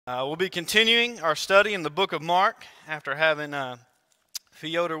We'll be continuing our study in the book of Mark after having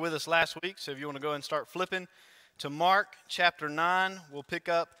Fyodor with us last week. So if you want to go and start flipping to Mark chapter 9, we'll pick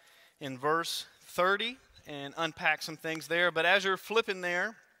up in verse 30 and unpack some things there. But as you're flipping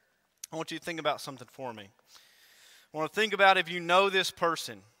there, I want you to think about something for me. I want to think about if you know this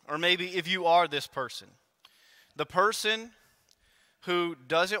person, or maybe if you are this person. The person who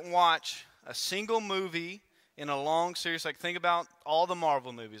doesn't watch a single movie in a long series. Like, think about all the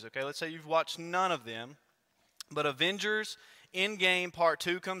Marvel movies, okay? Let's say you've watched none of them, but Avengers Endgame Part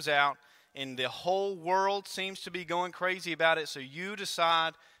 2 comes out, and the whole world seems to be going crazy about it, so you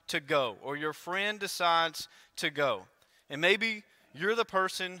decide to go, or your friend decides to go. And maybe you're the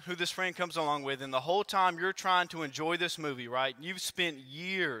person who this friend comes along with, and the whole time you're trying to enjoy this movie, right? You've spent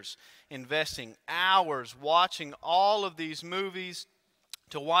years investing hours watching all of these movies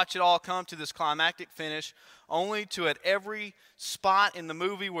to watch it all come to this climactic finish, only to at every spot in the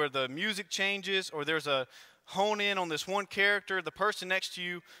movie where the music changes or there's a hone in on this one character, the person next to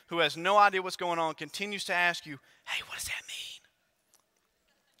you who has no idea what's going on continues to ask you, hey, what does that mean?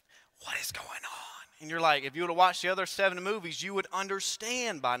 What is going on? And you're like, if you would have watched the other 7 movies, you would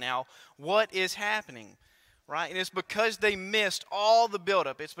understand by now what is happening. Right? And it's because they missed all the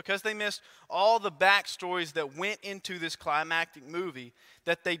buildup. It's because they missed all the backstories that went into this climactic movie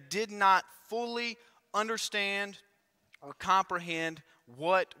that they did not fully understand or comprehend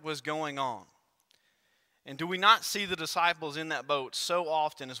what was going on. And do we not see the disciples in that boat so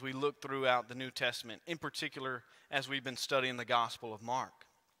often as we look throughout the New Testament, in particular as we've been studying the Gospel of Mark?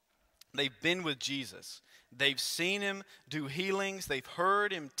 They've been with Jesus. They've seen him do healings. They've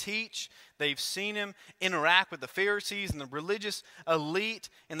heard him teach. They've seen him interact with the Pharisees and the religious elite.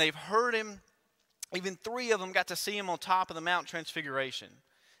 And they've heard him, even 3 of them got to see him on top of the Mount Transfiguration.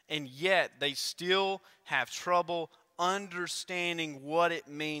 And yet they still have trouble understanding what it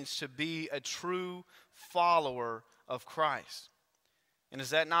means to be a true follower of Christ. And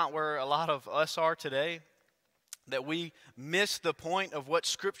is that not where a lot of us are today? That we miss the point of what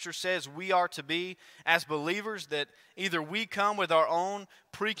Scripture says we are to be as believers, that either we come with our own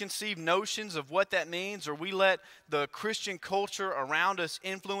preconceived notions of what that means, or we let the Christian culture around us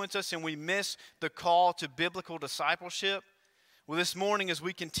influence us and we miss the call to biblical discipleship. Well, this morning as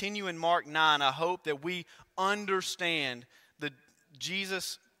we continue in Mark 9, I hope that we understand the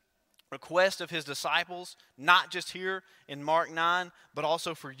Jesus' request of his disciples, not just here in Mark 9, but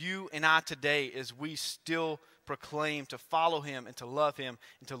also for you and I today as we still proclaim to follow him and to love him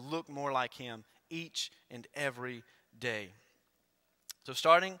and to look more like him each and every day. So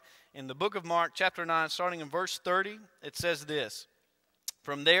starting in the book of Mark, chapter 9, starting in verse 30, it says this: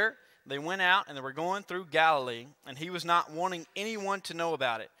 From there they went out and they were going through Galilee, and he was not wanting anyone to know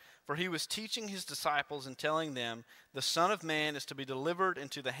about it, for he was teaching his disciples and telling them, the Son of Man is to be delivered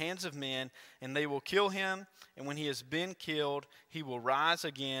into the hands of men, and they will kill him, and when he has been killed, he will rise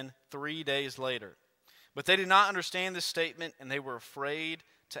again 3 days later. But they did not understand this statement, and they were afraid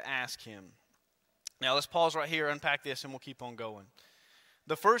to ask him. Now let's pause right here, unpack this, and we'll keep on going.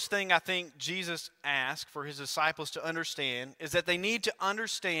 The first thing I think Jesus asked for his disciples to understand is that they need to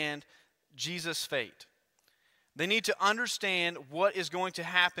understand Jesus' fate. They need to understand what is going to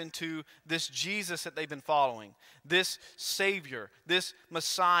happen to this Jesus that they've been following, this Savior, this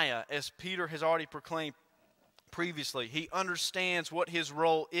Messiah, as Peter has already proclaimed previously. He understands what his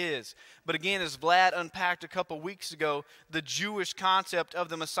role is. But again, as Vlad unpacked a couple weeks ago, the Jewish concept of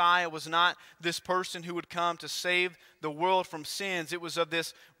the Messiah was not this person who would come to save the world from sins. It was of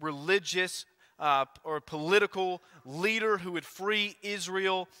this religious or political leader who would free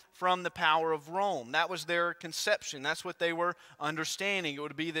Israel from the power of Rome. That was their conception. That's what they were understanding. It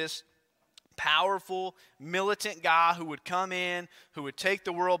would be this powerful, militant guy who would come in, who would take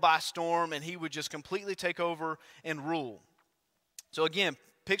the world by storm, and he would just completely take over and rule. So again,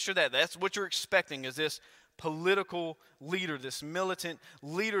 picture that. That's what you're expecting, is this political leader, this militant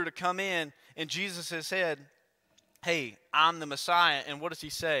leader to come in, and Jesus has said, hey, I'm the Messiah. And what does he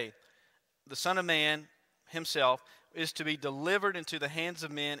say? The Son of Man himself is to be delivered into the hands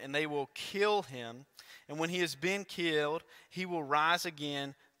of men, and they will kill him. And when he has been killed, he will rise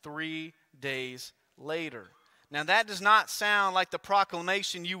again 3 days later. Now that does not sound like the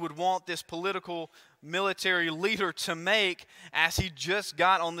proclamation you would want this political military leader to make as he just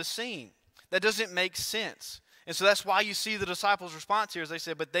got on the scene. That doesn't make sense. And so that's why you see the disciples' response here, as they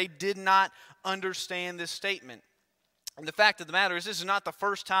said, but they did not understand this statement. And the fact of the matter is, this is not the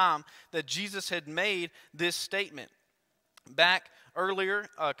first time that Jesus had made this statement. Back earlier,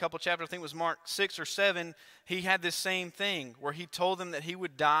 a couple chapters, I think it was Mark 6 or 7, he had this same thing where he told them that he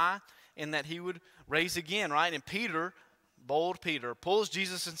would die and that he would raise again, right? And Peter bold Peter, pulls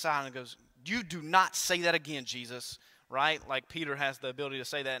Jesus inside and goes, "You do not say that again, Jesus." Right? Like Peter has the ability to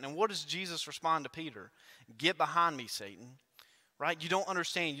say that. And what does Jesus respond to Peter? "Get behind me, Satan." Right? You don't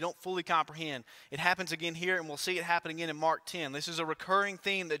understand. You don't fully comprehend. It happens again here, and we'll see it happen again in Mark 10. This is a recurring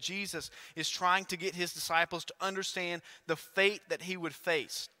theme that Jesus is trying to get his disciples to understand the fate that he would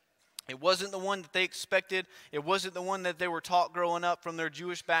face. It wasn't the one that they expected. It wasn't the one that they were taught growing up from their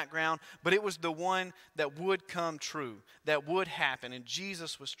Jewish background, but it was the one that would come true, that would happen. And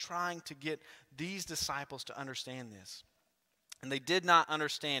Jesus was trying to get these disciples to understand this. And they did not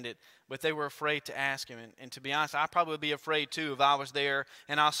understand it, but they were afraid to ask him. And to be honest, I'd probably be afraid too if I was there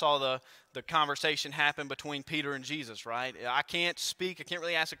and I saw the conversation happen between Peter and Jesus, right? I can't speak. I can't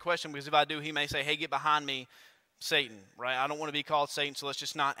really ask a question because if I do, he may say, "Hey, get behind me, Satan," right? I don't want to be called Satan, so let's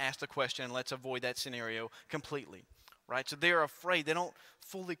just not ask the question and let's avoid that scenario completely, right? So they're afraid. They don't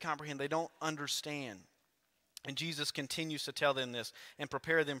fully comprehend. They don't understand. And Jesus continues to tell them this and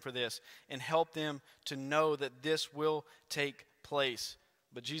prepare them for this and help them to know that this will take place.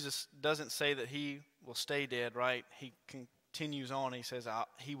 But Jesus doesn't say that he will stay dead, right? He continues on. He says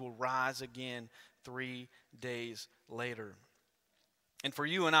he will rise again 3 days later. And for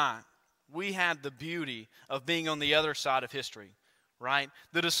you and I, we have the beauty of being on the other side of history, right?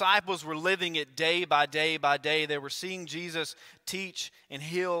 The disciples were living it day by day by day. They were seeing Jesus teach and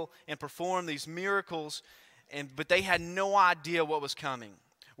heal and perform these miracles, but they had no idea what was coming.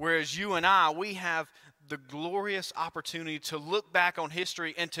 Whereas you and I, we have the glorious opportunity to look back on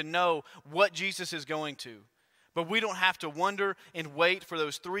history and to know what Jesus is going to. But we don't have to wonder and wait for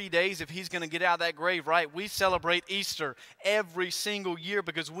those 3 days if he's going to get out of that grave, right? We celebrate Easter every single year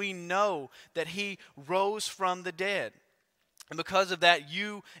because we know that he rose from the dead. And because of that,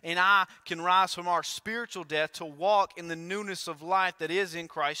 you and I can rise from our spiritual death to walk in the newness of life that is in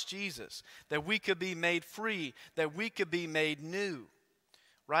Christ Jesus. That we could be made free, that we could be made new.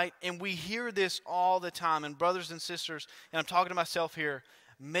 Right? And we hear this all the time. And brothers and sisters, and I'm talking to myself here,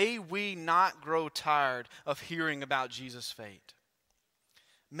 may we not grow tired of hearing about Jesus' fate.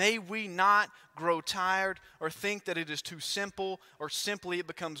 May we not grow tired or think that it is too simple or simply it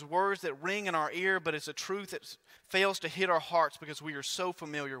becomes words that ring in our ear, but it's a truth that fails to hit our hearts because we are so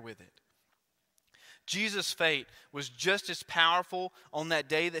familiar with it. Jesus' fate was just as powerful on that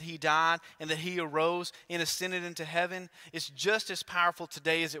day that he died and that he arose and ascended into heaven. It's just as powerful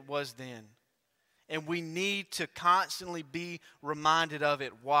today as it was then. And we need to constantly be reminded of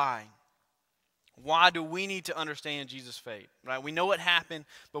it. Why? Why do we need to understand Jesus' fate? Right? We know what happened,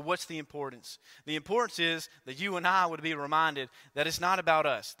 but what's the importance? The importance is that you and I would be reminded that it's not about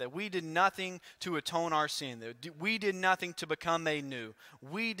us, that we did nothing to atone our sin, that we did nothing to become made new.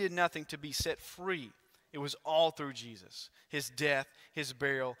 We did nothing to be set free. It was all through Jesus, his death, his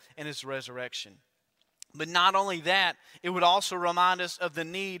burial, and his resurrection. But not only that, it would also remind us of the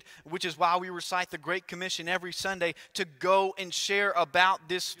need, which is why we recite the Great Commission every Sunday, to go and share about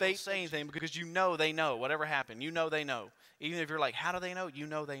this faith. Say anything because you know they know. Whatever happened, you know they know. Even if you're like, how do they know? You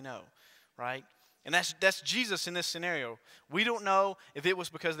know they know, right? And that's Jesus in this scenario. We don't know if it was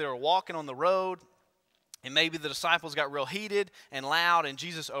because they were walking on the road and maybe the disciples got real heated and loud and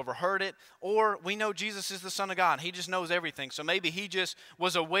Jesus overheard it. Or we know Jesus is the Son of God. He just knows everything. So maybe he just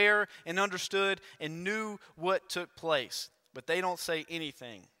was aware and understood and knew what took place. But they don't say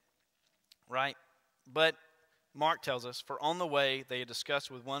anything, right? But Mark tells us, for on the way they had discussed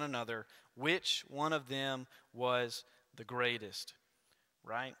with one another which one of them was the greatest,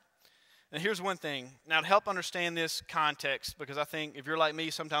 right? And here's one thing. Now, to help understand this context, because I think if you're like me,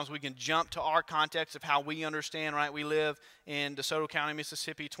 sometimes we can jump to our context of how we understand, right? We live in DeSoto County,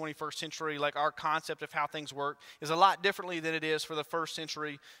 Mississippi, 21st century. Like, our concept of how things work is a lot differently than it is for the first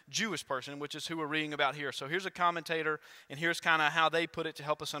century Jewish person, which is who we're reading about here. So here's a commentator, and here's kind of how they put it to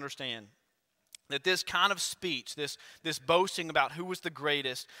help us understand. That this kind of speech, this boasting about who was the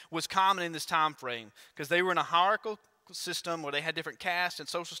greatest, was common in this time frame because they were in a hierarchical system where they had different castes and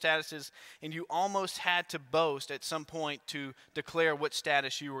social statuses, and you almost had to boast at some point to declare what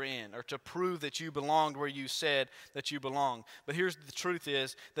status you were in or to prove that you belonged where you said that you belonged. But here's the truth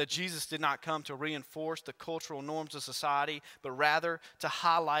is that Jesus did not come to reinforce the cultural norms of society, but rather to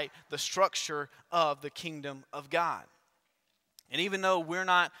highlight the structure of the kingdom of God. And even though we're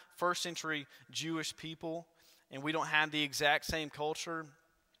not first century Jewish people and we don't have the exact same culture,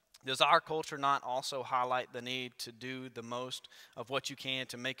 does our culture not also highlight the need to do the most of what you can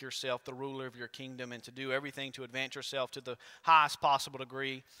to make yourself the ruler of your kingdom and to do everything to advance yourself to the highest possible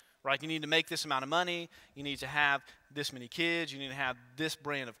degree? right? You need to make this amount of money. You need to have this many kids. You need to have this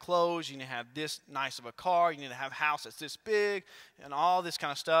brand of clothes. You need to have this nice of a car. You need to have a house that's this big and all this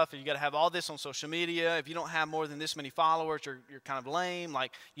kind of stuff. And you got to have all this on social media. If you don't have more than this many followers, you're kind of lame.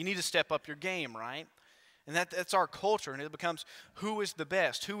 Like, you need to step up your game, right? And that's our culture, and it becomes, who is the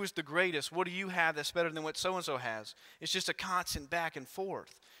best? Who is the greatest? What do you have that's better than what so-and-so has? It's just a constant back and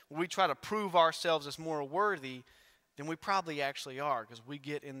forth. When we try to prove ourselves as more worthy than we probably actually are, because we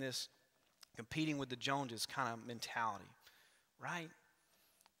get in this competing with the Joneses kind of mentality, right?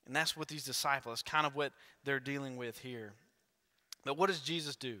 And that's what these disciples, kind of what they're dealing with here. But what does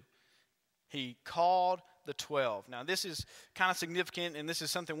Jesus do? He called the 12. Now, this is kind of significant, and this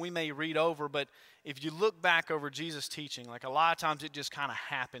is something we may read over, but if you look back over Jesus' teaching, like a lot of times it just kind of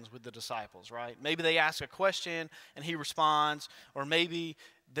happens with the disciples, right? Maybe they ask a question and he responds, or maybe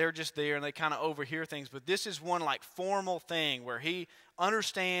they're just there and they kind of overhear things, but this is one like formal thing where he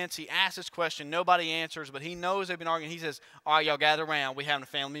understands, he asks this question, nobody answers, but he knows they've been arguing. He says, all right, y'all gather around, we having a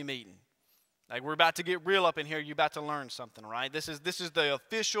family meeting. Like, we're about to get real up in here. You're about to learn something, right? This is the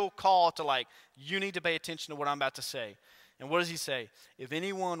official call to, like, you need to pay attention to what I'm about to say. And what does he say? If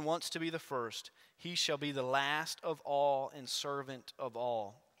anyone wants to be the first, he shall be the last of all and servant of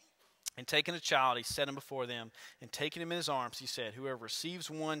all. And taking a child, he set him before them. And taking him in his arms, he said, whoever receives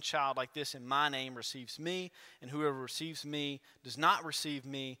one child like this in my name receives me. And whoever receives me does not receive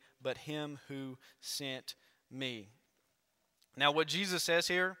me, but him who sent me. Now, what Jesus says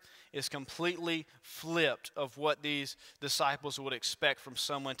here is completely flipped of what these disciples would expect from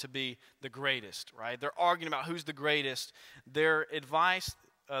someone to be the greatest, right? They're arguing about who's the greatest. Their advice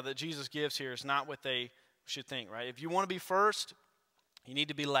that Jesus gives here is not what they should think, right? If you want to be first, you need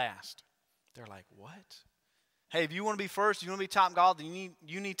to be last. They're like, what? Hey, if you want to be first, you want to be top dog, then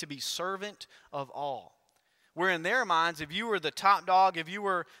you need to be servant of all. Where in their minds, if you were the top dog, if you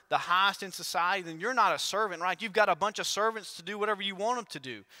were the highest in society, then you're not a servant, right? You've got a bunch of servants to do whatever you want them to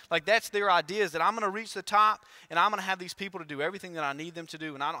do. Like, that's their idea, is that I'm going to reach the top, and I'm going to have these people to do everything that I need them to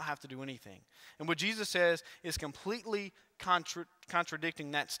do, and I don't have to do anything. And what Jesus says is completely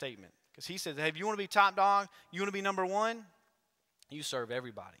contradicting that statement. Because he says, hey, if you want to be top dog, you want to be number one, you serve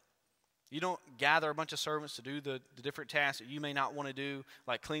everybody. You don't gather a bunch of servants to do the different tasks that you may not want to do,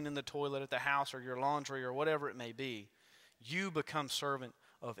 like cleaning the toilet at the house or your laundry or whatever it may be. You become servant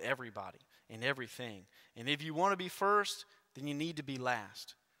of everybody and everything. And if you want to be first, then you need to be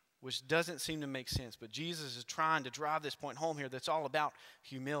last, which doesn't seem to make sense. But Jesus is trying to drive this point home here that's all about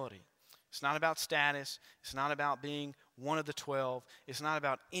humility. It's not about status. It's not about being one of the 12. It's not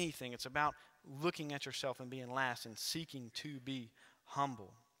about anything. It's about looking at yourself and being last and seeking to be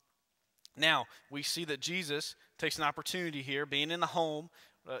humble. Now, we see that Jesus takes an opportunity here, being in the home.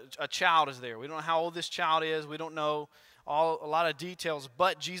 A child is there. We don't know how old this child is. We don't know a lot of details,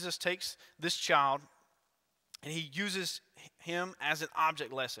 but Jesus takes this child and he uses him as an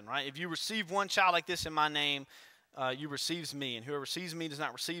object lesson, right? If you receive one child like this in my name, you receives me. And whoever receives me does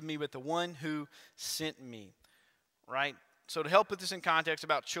not receive me, but the one who sent me, right? So to help put this in context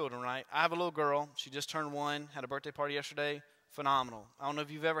about children, right? I have a little girl. She just turned 1, had a birthday party yesterday. Phenomenal. I don't know if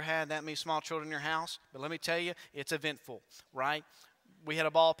you've ever had that many small children in your house, but let me tell you, it's eventful, right? We had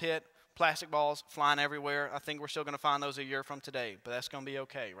a ball pit, plastic balls flying everywhere. I think we're still going to find those a year from today, but that's going to be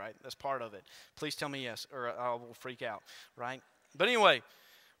okay, right? That's part of it. Please tell me yes, or I will freak out, right? But anyway,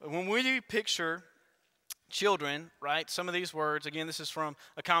 when we picture children, right, some of these words, again, this is from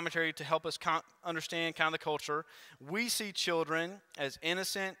a commentary to help us understand kind of the culture. We see children as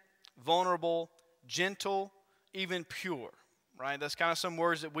innocent, vulnerable, gentle, even pure. Right? That's kind of some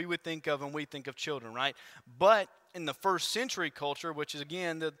words that we would think of when we think of children, right? But in the first century culture, which is,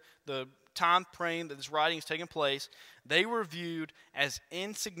 again, the time frame that this writing is taking place, they were viewed as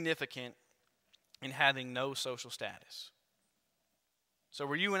insignificant and having no social status. So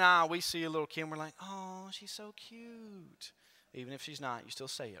where you and I, we see a little kid, and we're like, oh, she's so cute. Even if she's not, you still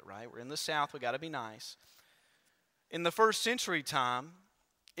say it, right? We're in the South, we got to be nice. In the first century time,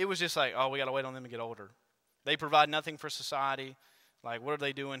 it was just like, oh, we got to wait on them to get older. They provide nothing for society. Like, what are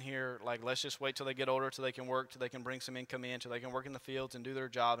they doing here? Like, let's just wait till they get older, till they can work, till they can bring some income in, till they can work in the fields and do their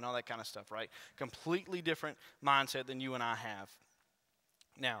job and all that kind of stuff, right? Completely different mindset than you and I have.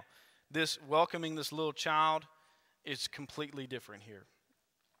 Now, this welcoming this little child is completely different here.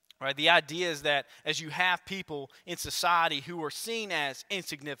 Right? The idea is that as you have people in society who are seen as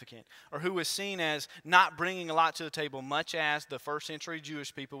insignificant or who is seen as not bringing a lot to the table, much as the first century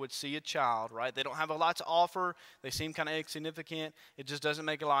Jewish people would see a child, right? They don't have a lot to offer. They seem kind of insignificant. It just doesn't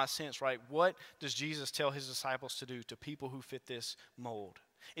make a lot of sense, right? What does Jesus tell his disciples to do to people who fit this mold?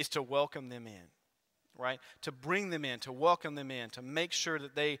 Is to welcome them in. right? To bring them in, to welcome them in, to make sure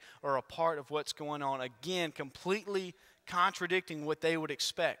that they are a part of what's going on. Again, completely contradicting what they would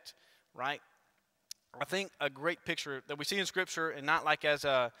expect, right? I think a great picture that we see in Scripture, and not like as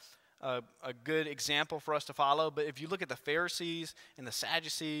a good example for us to follow, but if you look at the Pharisees and the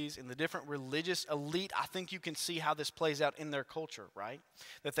Sadducees and the different religious elite, I think you can see how this plays out in their culture, right?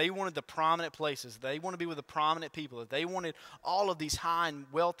 That they wanted the prominent places. They want to be with the prominent people. That they wanted all of these high and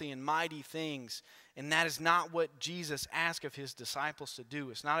wealthy and mighty things. And that is not what Jesus asked of his disciples to do.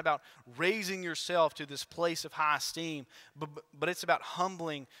 It's not about raising yourself to this place of high esteem, but it's about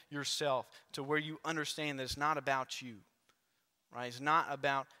humbling yourself to where you understand that it's not about you. Right? It's not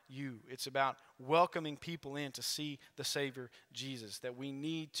about you. It's about welcoming people in to see the Savior Jesus, that we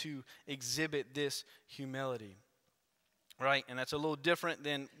need to exhibit this humility. Right? And that's a little different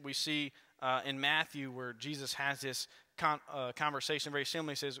than we see in Matthew, where Jesus has this conversation very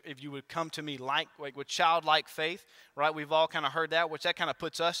similar. He says, if you would come to me like with childlike faith, right? We've all kind of heard that, which that kind of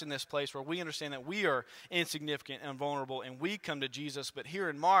puts us in this place where we understand that we are insignificant and vulnerable, and we come to Jesus. But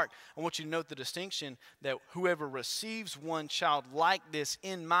here in Mark, I want you to note the distinction that whoever receives one child like this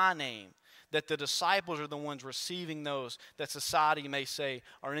in my name, that the disciples are the ones receiving those that society may say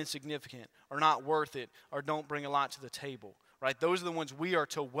are insignificant or not worth it or don't bring a lot to the table. Right? Those are the ones we are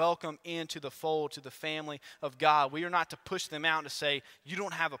to welcome into the fold, to the family of God. We are not to push them out and to say, you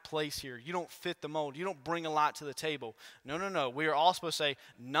don't have a place here. You don't fit the mold. You don't bring a lot to the table. No. We are all supposed to say,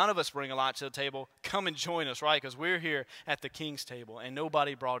 none of us bring a lot to the table. Come and join us, right? Because we're here at the King's table, and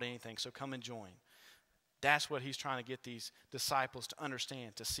nobody brought anything, so come and join. That's what he's trying to get these disciples to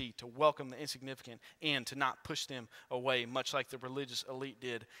understand, to see, to welcome the insignificant, and to not push them away, much like the religious elite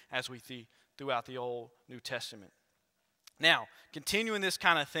did as we see throughout the Old New Testament. Now, continuing this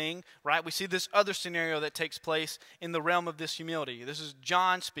kind of thing, right, we see this other scenario that takes place in the realm of this humility. This is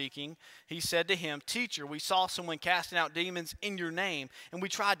John speaking. He said to him, "Teacher, we saw someone casting out demons in your name, and we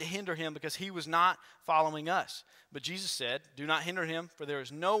tried to hinder him because he was not following us." But Jesus said, "Do not hinder him, for there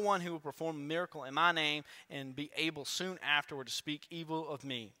is no one who will perform a miracle in my name and be able soon afterward to speak evil of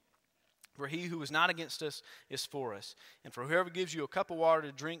me. For he who is not against us is for us. And for whoever gives you a cup of water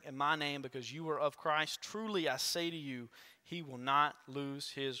to drink in my name because you are of Christ, truly I say to you, he will not lose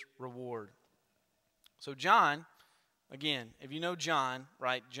his reward." So John, again, if you know John,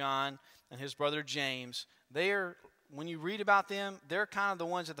 right, John and his brother James, when you read about them, they're kind of the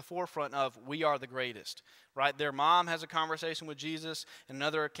ones at the forefront of we are the greatest, right? Their mom has a conversation with Jesus,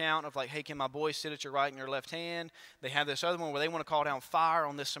 another account of like, hey, can my boy sit at your right and your left hand? They have this other one where they want to call down fire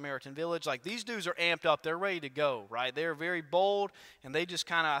on this Samaritan village. Like, these dudes are amped up. They're ready to go, right? They're very bold, and they just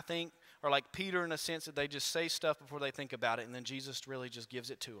kind of, I think, are like Peter in a sense that they just say stuff before they think about it, and then Jesus really just gives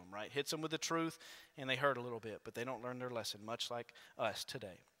it to them, right? Hits them with the truth, and they hurt a little bit, but they don't learn their lesson, much like us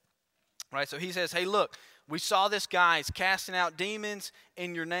today. Right, so he says, hey, look, we saw this guy's casting out demons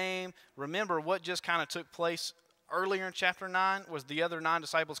in your name. Remember what just kind of took place earlier in chapter 9 was the other 9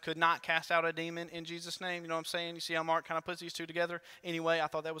 disciples could not cast out a demon in Jesus' name. You know what I'm saying? You see how Mark kind of puts these two together? Anyway, I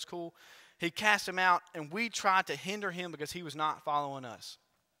thought that was cool. He cast him out, and we tried to hinder him because he was not following us.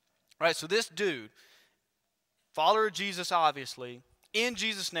 Right, so this dude, follower of Jesus obviously, in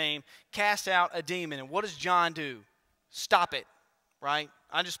Jesus' name, cast out a demon. And what does John do? Stop it. Right?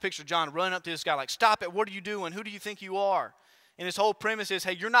 I just picture John running up to this guy like, stop it, what are you doing? Who do you think you are? And his whole premise is,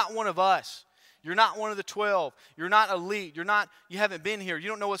 hey, you're not one of us. You're not one of the 12. You're not elite. You haven't been here. You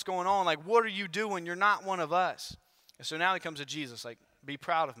don't know what's going on. Like, what are you doing? You're not one of us. And so now he comes to Jesus like, be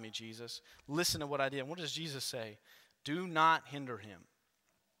proud of me, Jesus. Listen to what I did. And what does Jesus say? Do not hinder him.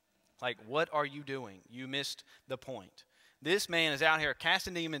 Like, what are you doing? You missed the point. This man is out here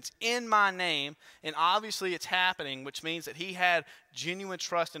casting demons in my name, and obviously it's happening, which means that he had genuine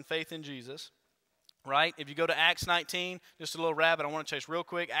trust and faith in Jesus, right? If you go to Acts 19, just a little rabbit I want to chase real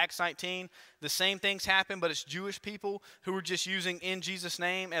quick. Acts 19, the same things happen, but it's Jewish people who were just using in Jesus'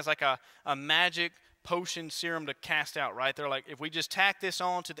 name as like a magic potion serum to cast out, right? They're like, if we just tack this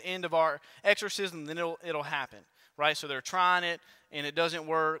on to the end of our exorcism, then it'll happen. Right, so they're trying it, and it doesn't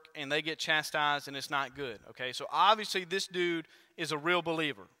work, and they get chastised, and it's not good, okay? So obviously this dude is a real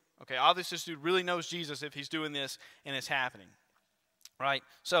believer, okay? Obviously this dude really knows Jesus if he's doing this, and it's happening, right?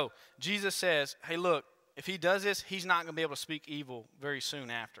 So Jesus says, hey, look, if he does this, he's not going to be able to speak evil very soon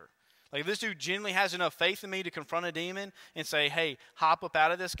after. Like, if this dude genuinely has enough faith in me to confront a demon and say, hey, hop up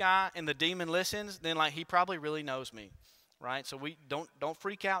out of this guy, and the demon listens, then, like, he probably really knows me. Right? So we don't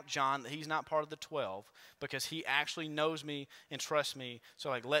freak out John that he's not part of the 12 because he actually knows me and trusts me.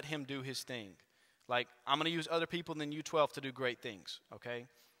 So like let him do his thing. Like I'm going to use other people than you 12 to do great things. Okay?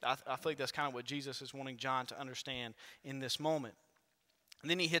 I feel like that's kind of what Jesus is wanting John to understand in this moment.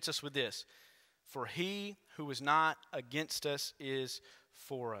 And then he hits us with this. For he who is not against us is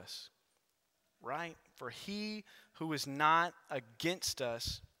for us. Right? For he who is not against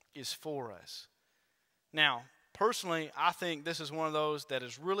us is for us. Now, personally, I think this is one of those that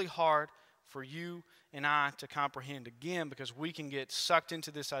is really hard for you and I to comprehend, again, because we can get sucked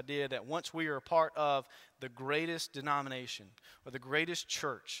into this idea that once we are a part of the greatest denomination or the greatest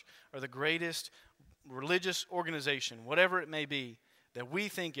church or the greatest religious organization, whatever it may be, that we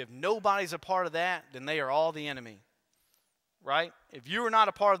think if nobody's a part of that, then they are all the enemy. Right? If you are not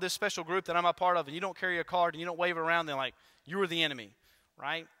a part of this special group that I'm a part of and you don't carry a card and you don't wave it around, then like, you are the enemy.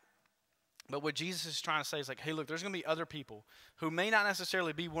 Right? But what Jesus is trying to say is like, hey, look, there's going to be other people who may not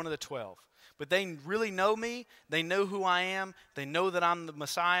necessarily be one of the 12, but they really know me, they know who I am, they know that I'm the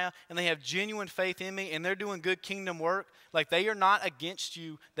Messiah, and they have genuine faith in me, and they're doing good kingdom work. Like, they are not against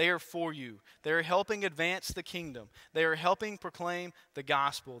you, they are for you. They are helping advance the kingdom. They are helping proclaim the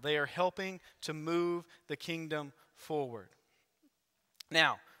gospel. They are helping to move the kingdom forward.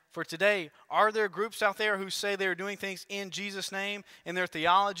 Now, for today, are there groups out there who say they're doing things in Jesus' name and their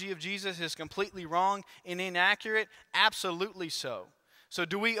theology of Jesus is completely wrong and inaccurate? Absolutely so. So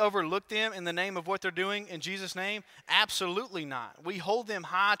do we overlook them in the name of what they're doing in Jesus' name? Absolutely not. We hold them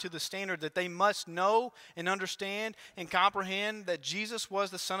high to the standard that they must know and understand and comprehend that Jesus was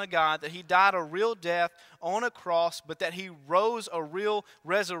the Son of God, that he died a real death on a cross, but that he rose a real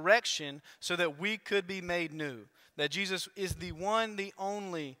resurrection so that we could be made new. That Jesus is the one, the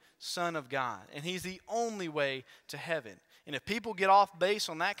only Son of God, and he's the only way to heaven. And if people get off base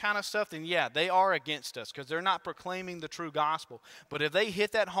on that kind of stuff, then yeah, they are against us because they're not proclaiming the true gospel. But if they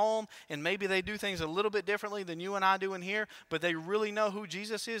hit that home and maybe they do things a little bit differently than you and I do in here, but they really know who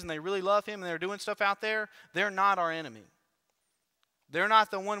Jesus is and they really love him and they're doing stuff out there, they're not our enemy. They're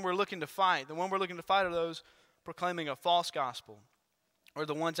not the one we're looking to fight. The one we're looking to fight are those proclaiming a false gospel, or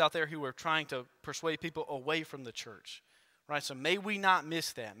the ones out there who are trying to persuade people away from the church. Right? So may we not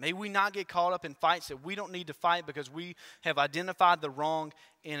miss that. May we not get caught up in fights that we don't need to fight because we have identified the wrong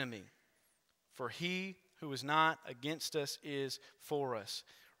enemy. For he who is not against us is for us.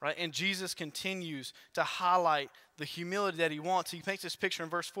 Right? And Jesus continues to highlight the humility that he wants. He paints this picture in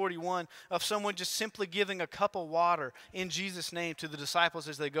verse 41 of someone just simply giving a cup of water in Jesus' name to the disciples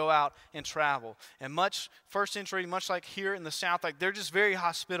as they go out and travel. And much first century, much like here in the South, like they're just very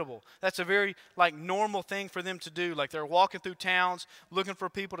hospitable. That's a very like normal thing for them to do. Like they're walking through towns looking for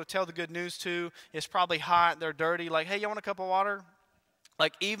people to tell the good news to. It's probably hot, they're dirty. Like, hey, you want a cup of water?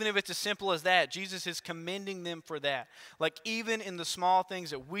 Like, even if it's as simple as that, Jesus is commending them for that. Like, even in the small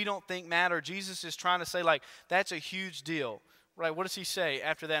things that we don't think matter, Jesus is trying to say, like, that's a huge deal. Right? What does he say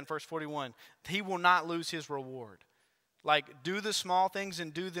after that in verse 41? He will not lose his reward. Like, do the small things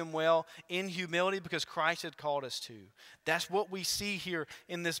and do them well in humility because Christ had called us to. That's what we see here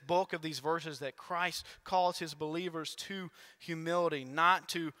in this bulk of these verses, that Christ calls his believers to humility, not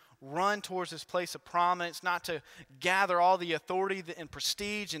to run towards this place of prominence, not to gather all the authority and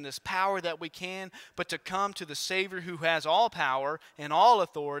prestige and this power that we can, but to come to the Savior who has all power and all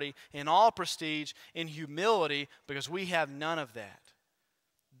authority and all prestige in humility, because we have none of that.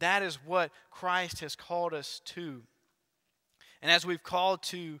 That is what Christ has called us to. And as we've called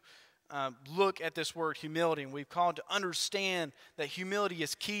to look at this word humility, and we've called to understand that humility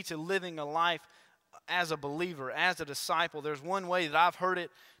is key to living a life as a believer, as a disciple, there's one way that I've heard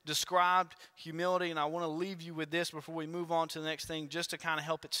it described, humility, and I want to leave you with this before we move on to the next thing, just to kind of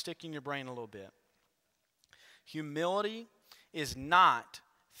help it stick in your brain a little bit. Humility is not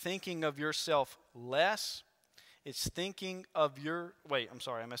thinking of yourself less. It's thinking of your, I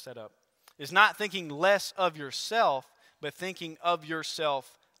messed that up. It's not thinking less of yourself, but thinking of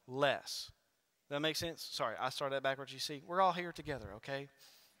yourself less. Does that make sense? Sorry, I started that backwards. You see, we're all here together, okay?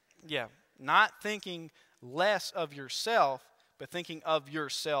 Yeah, not thinking less of yourself, but thinking of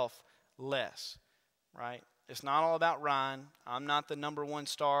yourself less, right? It's not all about Ryan. I'm not the number one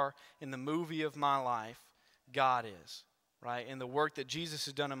star in the movie of my life. God is, right? And the work that Jesus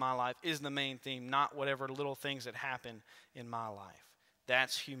has done in my life is the main theme, not whatever little things that happen in my life.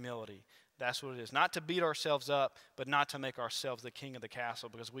 That's humility. That's what it is. Not to beat ourselves up, but not to make ourselves the king of the castle,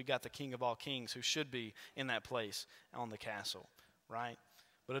 because we got the king of all kings who should be in that place on the castle, right?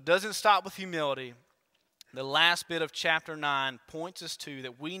 But it doesn't stop with humility. The last bit of chapter 9 points us to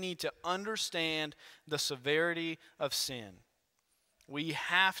that we need to understand the severity of sin. We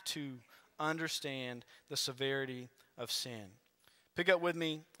have to understand the severity of sin. Pick up with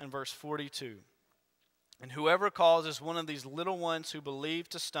me in verse 42. And whoever causes one of these little ones who believe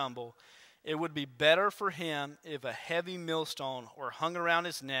to stumble, it would be better for him if a heavy millstone were hung around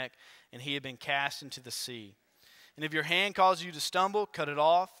his neck and he had been cast into the sea. And if your hand causes you to stumble, cut it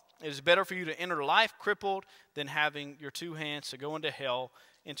off. It is better for you to enter life crippled than having your two hands to go into hell,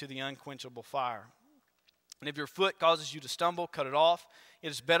 into the unquenchable fire. And if your foot causes you to stumble, cut it off. It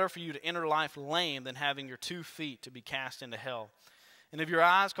is better for you to enter life lame than having your 2 feet to be cast into hell. And if your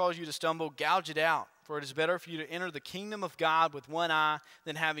eyes cause you to stumble, gouge it out. For it is better for you to enter the kingdom of God with 1 eye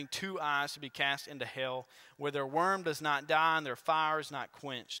than having 2 eyes to be cast into hell, where their worm does not die and their fire is not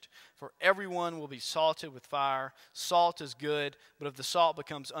quenched. For everyone will be salted with fire. Salt is good, but if the salt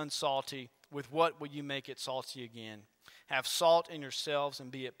becomes unsalty, with what will you make it salty again? Have salt in yourselves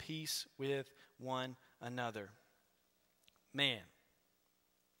and be at peace with one another. Man,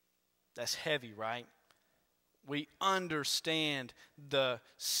 that's heavy, right? We understand the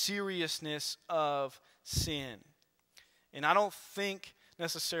seriousness of sin. And I don't think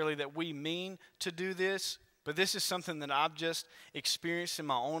necessarily that we mean to do this, but this is something that I've just experienced in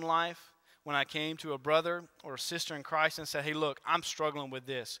my own life when I came to a brother or a sister in Christ and said, hey, look, I'm struggling with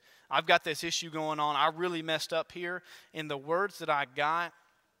this. I've got this issue going on. I really messed up here. And the words that I got,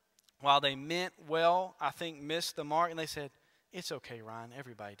 while they meant well, I think missed the mark. And they said, it's okay, Ryan.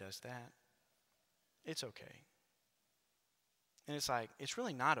 Everybody does that. It's okay. And it's like, it's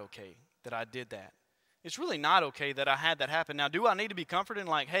really not okay that I did that. It's really not okay that I had that happen. Now, do I need to be comforted?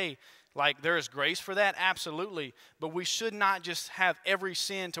 Like, hey, like there is grace for that? Absolutely. But we should not just have every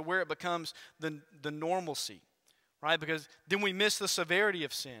sin to where it becomes the normalcy, right? Because then we miss the severity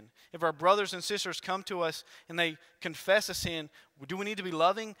of sin. If our brothers and sisters come to us and they confess a sin, do we need to be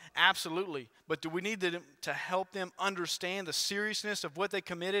loving? Absolutely. But do we need to help them understand the seriousness of what they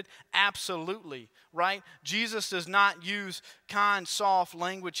committed? Absolutely, right? Jesus does not use kind, soft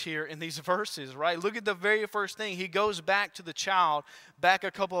language here in these verses, right? Look at the very first thing. He goes back to the child, back a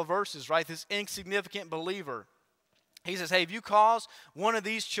couple of verses, right? This insignificant believer. He says, hey, if you cause one of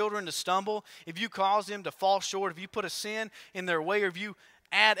these children to stumble, if you cause them to fall short, if you put a sin in their way, or if you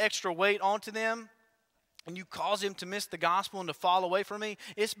add extra weight onto them, and you cause them to miss the gospel and to fall away from me,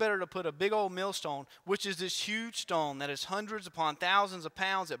 it's better to put a big old millstone, which is this huge stone that is hundreds upon thousands of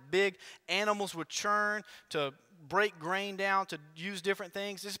pounds that big animals would churn to break grain down, to use different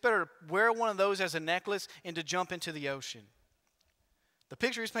things. It's better to wear one of those as a necklace and to jump into the ocean. The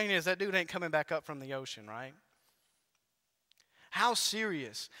picture he's painting is that dude ain't coming back up from the ocean, right? How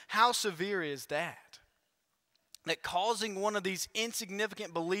serious, how severe is that? That causing one of these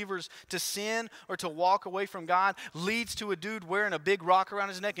insignificant believers to sin or to walk away from God leads to a dude wearing a big rock around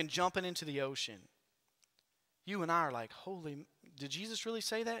his neck and jumping into the ocean. You and I are like, holy, did Jesus really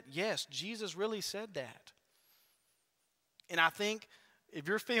say that? Yes, Jesus really said that. And I think if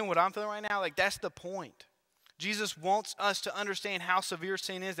you're feeling what I'm feeling right now, like that's the point. Jesus wants us to understand how severe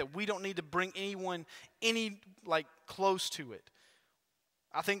sin is, that we don't need to bring anyone close to it.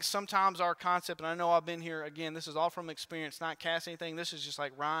 I think sometimes our concept, and I know I've been here, again, this is all from experience, not cast anything. This is just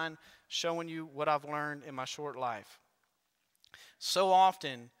like Ryan showing you what I've learned in my short life. So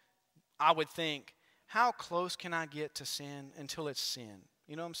often, I would think, how close can I get to sin until it's sin?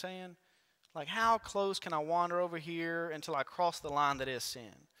 You know what I'm saying? Like, how close can I wander over here until I cross the line that is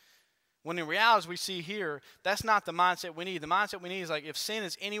sin? When in reality, as we see here, that's not the mindset we need. The mindset we need is like, if sin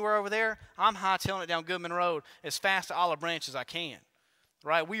is anywhere over there, I'm hightailing it down Goodman Road as fast to Olive Branch as I can.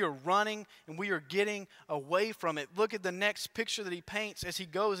 Right? We are running and we are getting away from it. Look at the next picture that he paints as he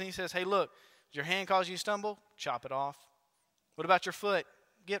goes and he says, hey, look, does your hand cause you to stumble? Chop it off. What about your foot?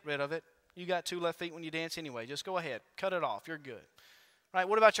 Get rid of it. You got 2 left feet when you dance anyway. Just go ahead. Cut it off. You're good. Right?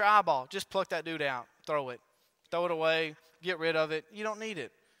 What about your eyeball? Just pluck that dude out. Throw it. Throw it away. Get rid of it. You don't need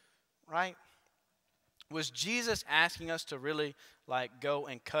it. Right? Was Jesus asking us to really go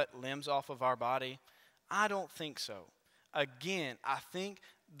and cut limbs off of our body? I don't think so. Again, I think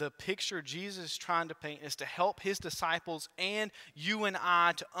the picture Jesus is trying to paint is to help his disciples and you and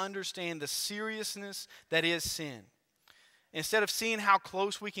I to understand the seriousness that is sin. Instead of seeing how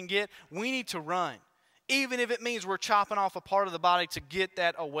close we can get, we need to run. Even if it means we're chopping off a part of the body to get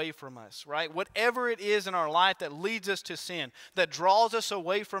that away from us, right? Whatever it is in our life that leads us to sin, that draws us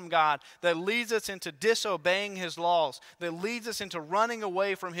away from God, that leads us into disobeying his laws, that leads us into running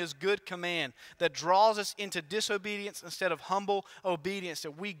away from his good command, that draws us into disobedience instead of humble obedience,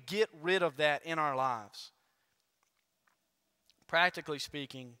 that we get rid of that in our lives. Practically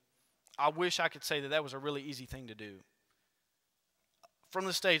speaking, I wish I could say that that was a really easy thing to do. From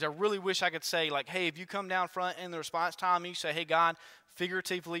the stage, I really wish I could say, hey, if you come down front in the response time, you say, hey, God,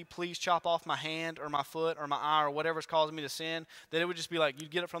 figuratively, please chop off my hand or my foot or my eye or whatever's causing me to sin, that it would just be like, you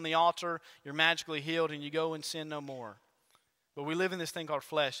get it from the altar, you're magically healed, and you go and sin no more. But we live in this thing called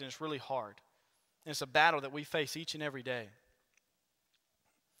flesh, and it's really hard. And it's a battle that we face each and every day.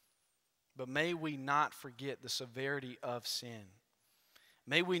 But may we not forget the severity of sin.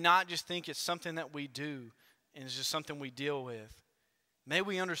 May we not just think it's something that we do and it's just something we deal with. May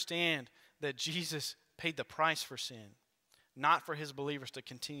we understand that Jesus paid the price for sin, not for his believers to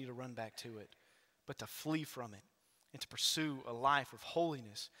continue to run back to it, but to flee from it and to pursue a life of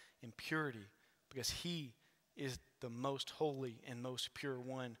holiness and purity, because he is the most holy and most pure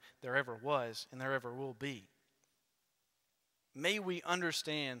one there ever was and there ever will be. May we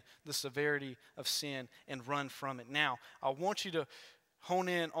understand the severity of sin and run from it. Now, I want you to hone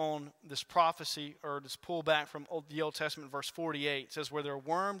in on this prophecy, or this pull back from the Old Testament, verse 48. It says, where their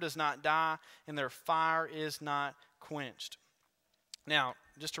worm does not die and their fire is not quenched. Now,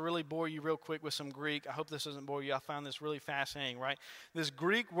 just to really bore you real quick with some Greek, I hope this doesn't bore you. I found this really fascinating, right? This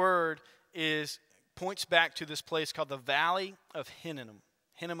Greek word points back to this place called the Valley of Hinnom.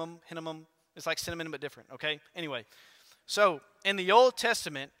 Hinnom. It's like cinnamon, but different, okay? Anyway, so in the Old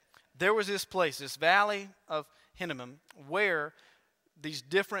Testament, there was this place, this Valley of Hinnom, where these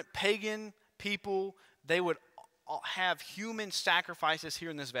different pagan people, they would have human sacrifices here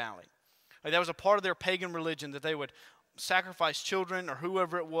in this valley. Like, that was a part of their pagan religion, that they would sacrifice children or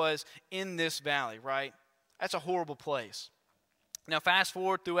whoever it was in this valley, right? That's a horrible place. Now, fast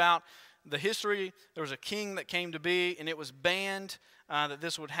forward throughout the history, there was a king that came to be, and it was banned that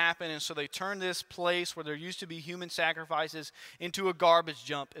this would happen, and so they turned this place where there used to be human sacrifices into a garbage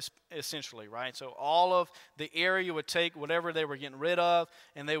dump, essentially, right? So all of the area would take whatever they were getting rid of,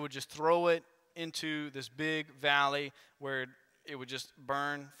 and they would just throw it into this big valley where it would just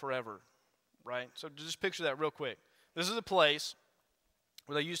burn forever, right? So just picture that real quick. This is a place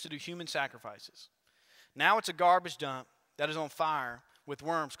where they used to do human sacrifices. Now it's a garbage dump that is on fire with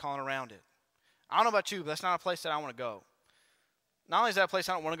worms crawling around it. I don't know about you, but that's not a place that I want to go. Not only is that a place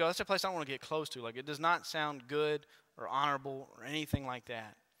I don't want to go, that's a place I don't want to get close to. Like, it does not sound good or honorable or anything like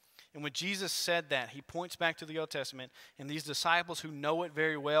that. And when Jesus said that, he points back to the Old Testament, and these disciples who know it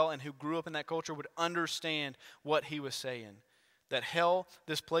very well and who grew up in that culture would understand what he was saying. That hell,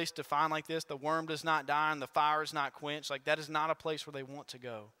 this place defined like this, the worm does not die and the fire is not quenched, like that is not a place where they want to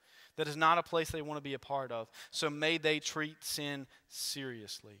go. That is not a place they want to be a part of. So may they treat sin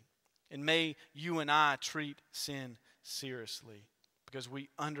seriously. And may you and I treat sin seriously, because we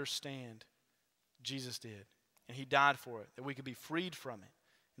understand Jesus did. And he died for it, that we could be freed from it,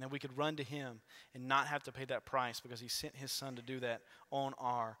 and that we could run to him and not have to pay that price, because he sent his son to do that on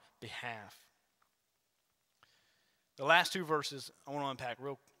our behalf. The last two verses I want to unpack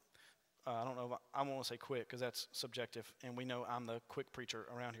real. I don't know. I won't want to say quick, because that's subjective, and we know I'm the quick preacher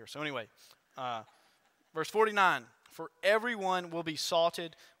around here. So anyway, verse 49. For everyone will be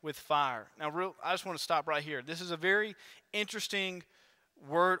salted with fire. Now, I just want to stop right here. This is a very interesting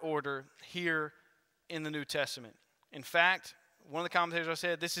word order here in the New Testament. In fact, one of the commentators I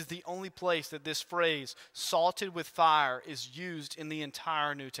said, this is the only place that this phrase, salted with fire, is used in the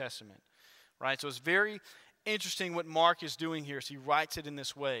entire New Testament. Right? So it's very interesting what Mark is doing here. So he writes it in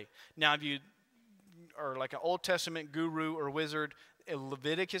this way. Now, if you are like an Old Testament guru or wizard, in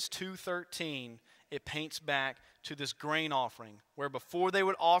Leviticus 2:13, it paints back to this grain offering, where before they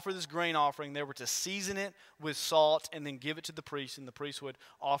would offer this grain offering, they were to season it with salt and then give it to the priest, and the priest would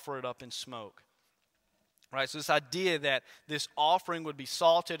offer it up in smoke. Right, so this idea that this offering would be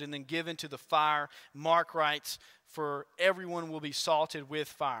salted and then given to the fire, Mark writes, for everyone will be salted with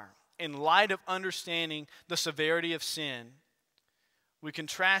fire. In light of understanding the severity of sin, we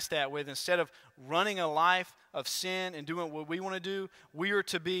contrast that with, instead of running a life of sin and doing what we want to do, we are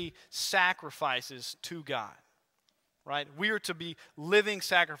to be sacrifices to God. Right? We are to be living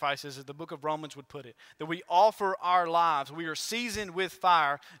sacrifices, as the book of Romans would put it. That we offer our lives. We are seasoned with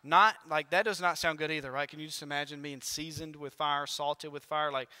fire. Not like, that does not sound good either, right? Can you just imagine being seasoned with fire, salted with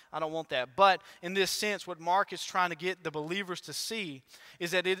fire? Like, I don't want that. But in this sense, what Mark is trying to get the believers to see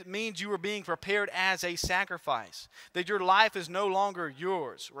is that it means you are being prepared as a sacrifice. That your life is no longer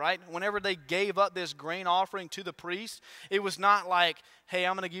yours, right? Whenever they gave up this grain offering to the priest, it was not like, hey,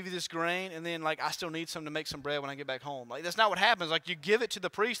 I'm going to give you this grain, and then like I still need some to make some bread when I get back home. Like, that's not what happens. Like, you give it to the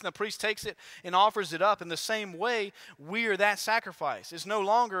priest, and the priest takes it and offers it up. In the same way, we are that sacrifice. It's no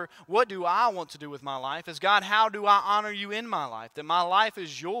longer, what do I want to do with my life? It's, God, how do I honor you in my life? That my life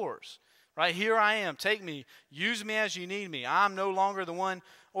is yours. Right? Here I am. Take me. Use me as you need me. I'm no longer the one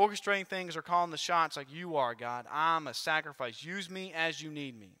orchestrating things or calling the shots like you are, God. I'm a sacrifice. Use me as you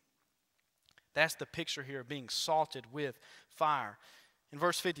need me. That's the picture here of being salted with fire. In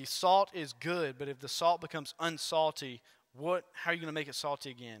verse 50, salt is good, but if the salt becomes unsalty, how are you going to make it salty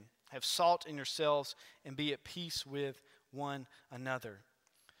again? Have salt in yourselves and be at peace with one another.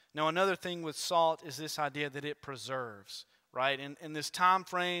 Now, another thing with salt is this idea that it preserves, right? In this time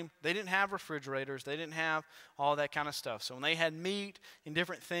frame, they didn't have refrigerators. They didn't have all that kind of stuff. So when they had meat and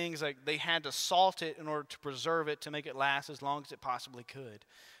different things, like they had to salt it in order to preserve it to make it last as long as it possibly could,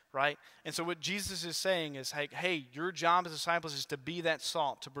 right? And so what Jesus is saying is, hey, your job as disciples is to be that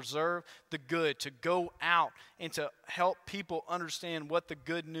salt, to preserve the good, to go out and to help people understand what the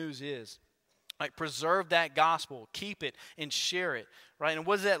good news is. Like, preserve that gospel, keep it, and share it, right? And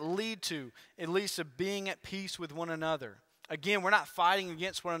what does that lead to? It leads to being at peace with one another. Again, we're not fighting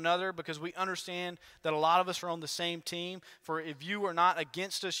against one another because we understand that a lot of us are on the same team. For if you are not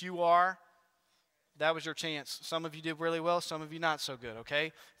against us, you are. That was your chance. Some of you did really well, some of you not so good, okay?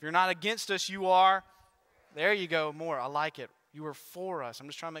 If you're not against us, you are. There you go, more. I like it. You are for us. I'm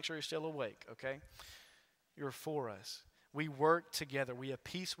just trying to make sure you're still awake, okay? You're for us. We work together. We have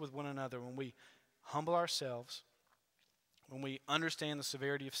peace with one another when we humble ourselves, when we understand the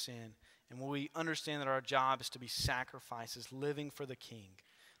severity of sin, and when we understand that our job is to be sacrifices, living for the King.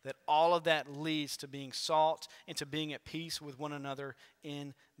 That all of that leads to being salt and to being at peace with one another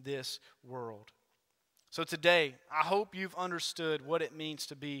in this world. So today, I hope you've understood what it means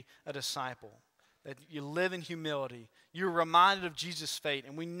to be a disciple. That you live in humility. You're reminded of Jesus' fate,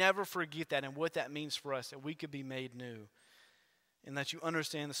 and we never forget that and what that means for us, that we could be made new. And that you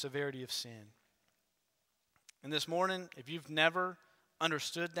understand the severity of sin. And this morning, if you've never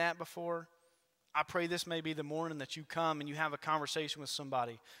understood that before, I pray this may be the morning that you come and you have a conversation with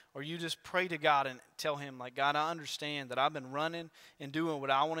somebody, or you just pray to God and tell Him, like, God, I understand that I've been running and doing what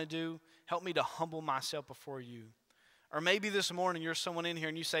I want to do. Help me to humble myself before you. Or maybe this morning you're someone in here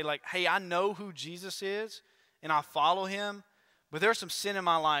and you say, like, hey, I know who Jesus is and I follow Him, but there's some sin in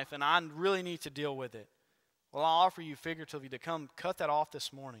my life and I really need to deal with it. Well, I'll offer you figuratively to come cut that off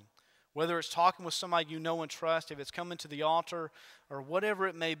this morning. Whether it's talking with somebody you know and trust, if it's coming to the altar, or whatever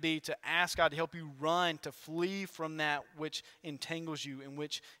it may be, to ask God to help you run, to flee from that which entangles you and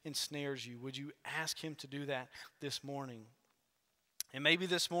which ensnares you. Would you ask Him to do that this morning? And maybe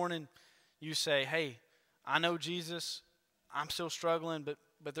this morning you say, hey, I know Jesus, I'm still struggling,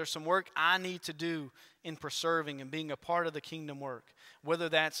 but there's some work I need to do in preserving and being a part of the kingdom work. Whether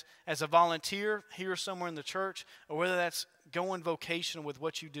that's as a volunteer here somewhere in the church, or whether that's going vocational with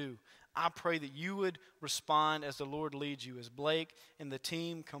what you do. I pray that you would respond as the Lord leads you. As Blake and the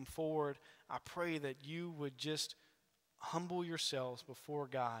team come forward, I pray that you would just humble yourselves before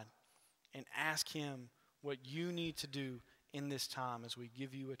God and ask Him what you need to do in this time as we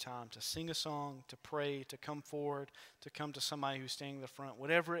give you a time to sing a song, to pray, to come forward, to come to somebody who's standing in the front,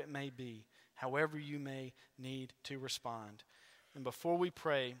 whatever it may be, however you may need to respond. And before we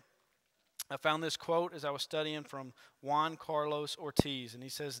pray, I found this quote as I was studying from Juan Carlos Ortiz, and he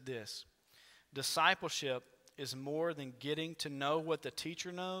says this: discipleship is more than getting to know what the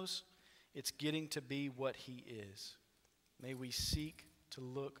teacher knows, it's getting to be what he is. May we seek to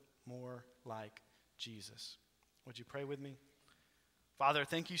look more like Jesus. Would you pray with me? Father,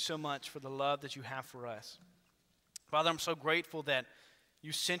 thank you so much for the love that you have for us. Father, I'm so grateful that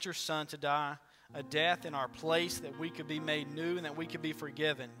you sent your Son to die a death in our place, that we could be made new and that we could be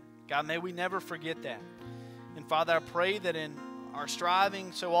forgiven. God, may we never forget that. And Father, I pray that in our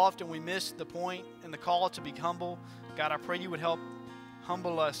striving, so often we miss the point and the call to be humble. God, I pray you would help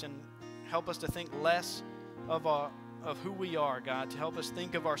humble us and help us to think less of who we are, God, to help us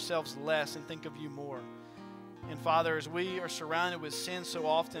think of ourselves less and think of you more. And Father, as we are surrounded with sin so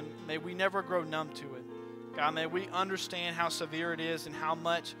often, may we never grow numb to it. God, may we understand how severe it is and how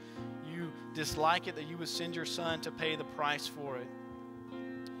much you dislike it, that you would send your Son to pay the price for it.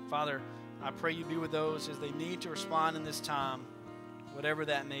 Father, I pray you be with those as they need to respond in this time, whatever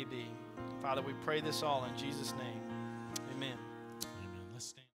that may be. Father, we pray this all in Jesus' name.